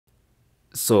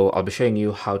So I'll be showing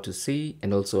you how to see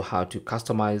and also how to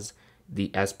customize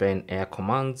the S Pen Air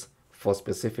commands for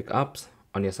specific apps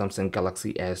on your Samsung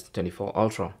Galaxy S24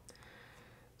 Ultra.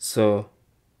 So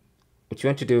what you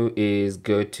want to do is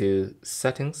go to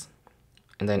settings,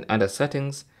 and then under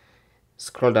settings,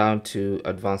 scroll down to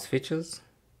advanced features,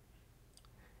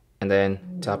 and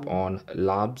then tap on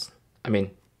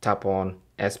tap on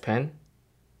S Pen,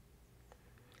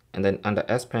 and then under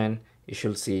S Pen you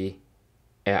should see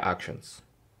Air Actions.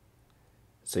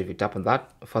 So if you tap on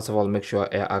that, first of all, make sure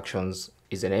Air Actions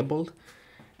is enabled,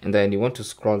 and then you want to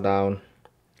scroll down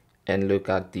and look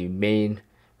at the main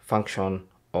function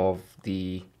of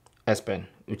the S Pen,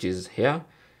 which is here.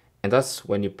 And that's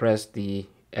when you press the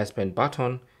S Pen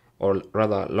button, or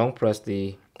rather long press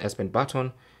the S Pen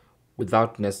button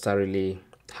without necessarily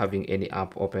having any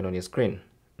app open on your screen.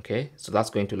 Okay, so that's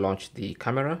going to launch the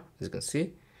camera, as you can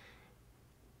see.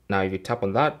 Now if you tap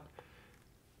on that,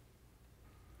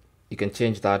 you can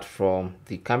change that from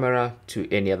the camera to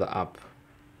any other app.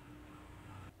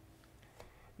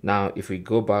 Now if we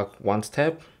go back one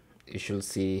step, you should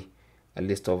see a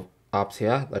list of apps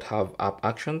here that have app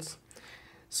actions.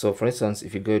 So for instance,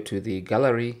 if you go to the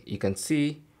gallery, you can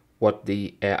see what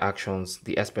the Air Actions,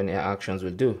 the S Pen Air Actions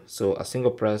will do. So a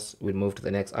single press will move to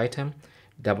the next item,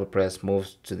 double press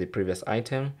moves to the previous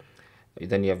item.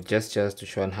 Then you have gestures to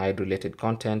show and hide related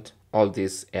content, all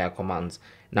these Air commands.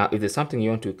 Now if there's something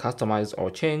you want to customize or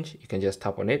change, you can just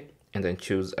tap on it and then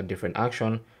choose a different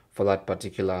action for that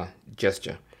particular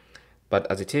gesture. But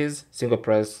as it is, single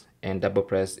press and double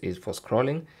press is for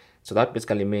scrolling. So that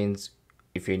basically means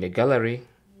if you're in a gallery,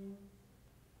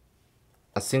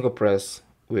 a single press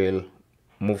will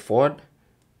move forward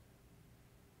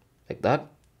like that,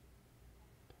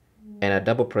 and a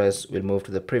double press will move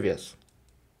to the previous.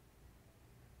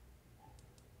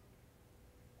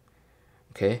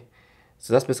 Okay,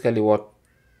 so that's basically what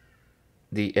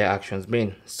the Air Actions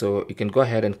mean. So you can go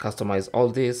ahead and customize all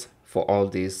these for all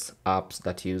these apps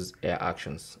that use Air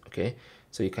Actions. Okay,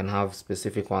 so you can have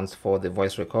specific ones for the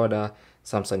voice recorder,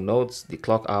 Samsung Notes, the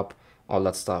clock app, all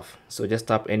that stuff. So just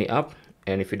tap any app,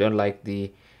 and if you don't like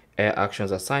the Air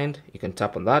Actions assigned, you can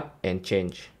tap on that and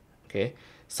change. Okay,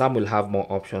 some will have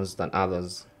more options than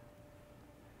others.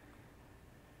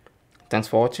 Thanks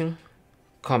for watching.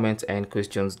 Comments and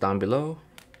questions down below,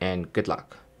 and good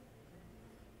luck.